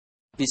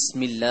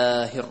بسم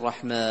الله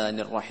الرحمن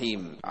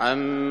الرحيم.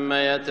 عم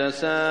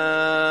يتساءلون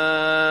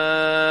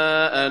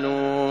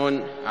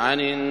عن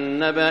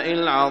النبأ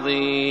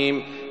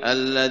العظيم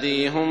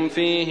الذي هم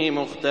فيه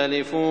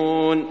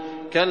مختلفون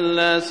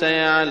كلا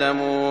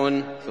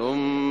سيعلمون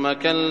ثم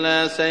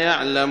كلا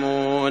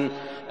سيعلمون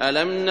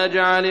ألم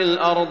نجعل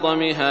الأرض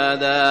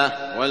مهادا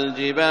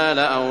والجبال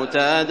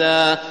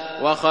أوتادا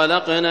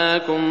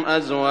وخلقناكم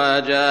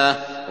أزواجا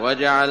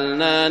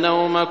وجعلنا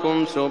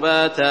نومكم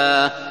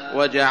سباتا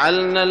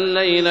وجعلنا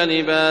الليل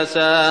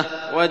لباسا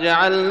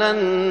وجعلنا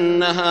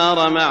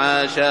النهار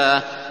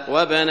معاشا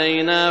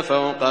وبنينا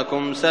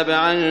فوقكم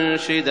سبعا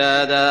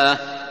شدادا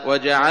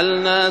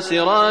وجعلنا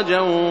سراجا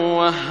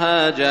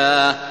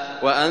وهاجا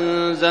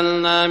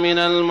وأنزلنا من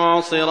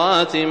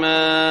المعصرات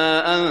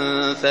ماء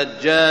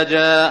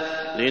ثجاجا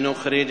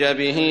لنخرج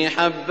به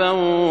حبا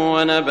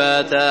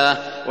ونباتا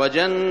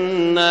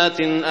وجنات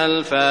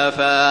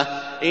ألفافا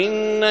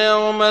إن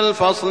يوم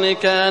الفصل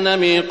كان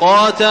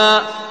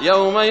ميقاتا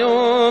يوم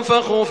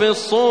ينفخ في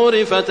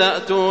الصور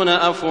فتأتون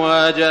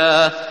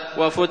أفواجا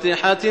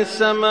وفتحت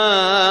السماء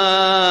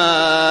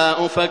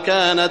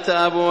فكانت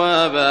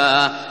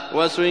أبوابا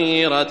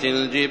وسيرت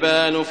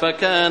الجبال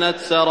فكانت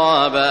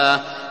سرابا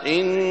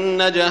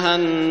إن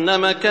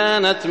جهنم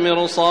كانت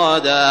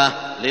مرصادا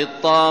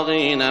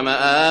للطاغين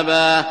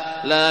مآبا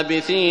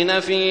لابثين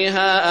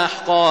فيها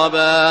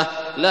أحقابا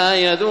لا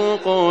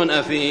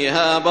يذوقون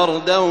فيها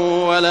بردا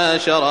ولا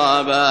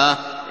شرابا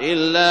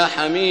إلا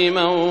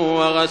حميما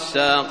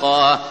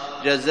وغساقا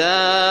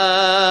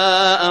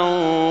جزاء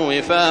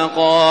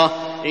وفاقا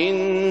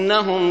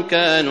إنهم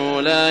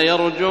كانوا لا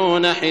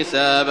يرجون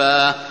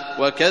حسابا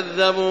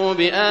وكذبوا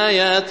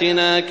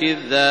بآياتنا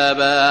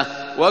كذابا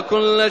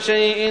وكل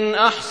شيء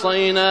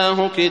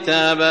أحصيناه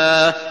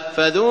كتابا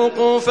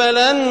فذوقوا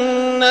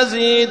فلن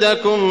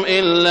نزيدكم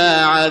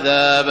إلا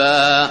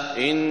عذابا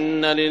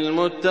إن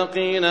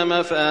للمتقين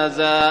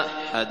مفازا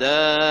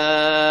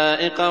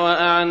حدائق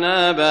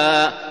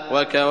وأعنابا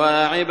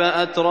وكواعب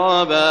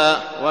أترابا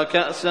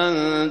وكأسا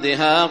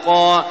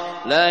دهاقا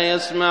لا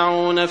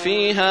يسمعون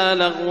فيها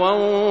لغوا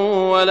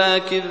ولا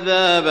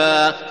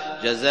كذابا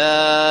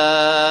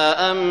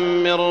جزاء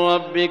من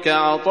ربك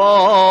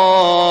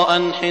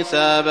عطاء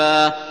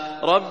حسابا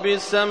رب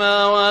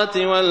السماوات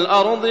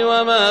والأرض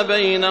وما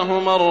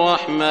بينهما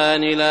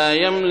الرحمن لا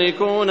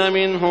يملكون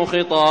منه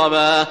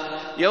خطابا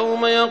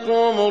يوم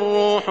يقوم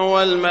الروح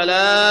والملائكة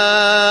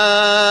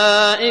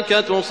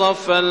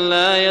صفا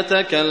لا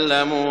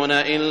يتكلمون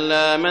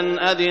إلا من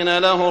أذن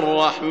له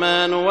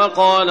الرحمن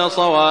وقال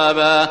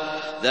صوابا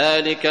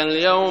ذلك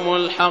اليوم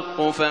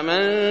الحق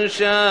فمن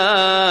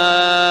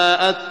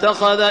شاء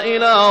اتخذ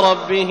إلى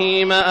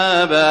ربه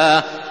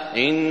مآبا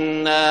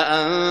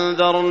إنا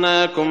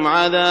أنذرناكم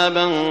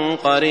عذابا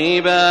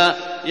قريبا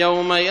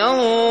يوم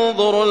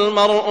ينظر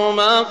المرء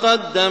ما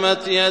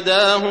قدمت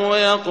يداه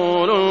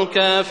ويقول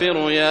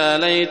الكافر يا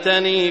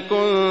ليتني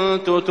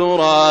كنت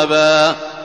ترابا.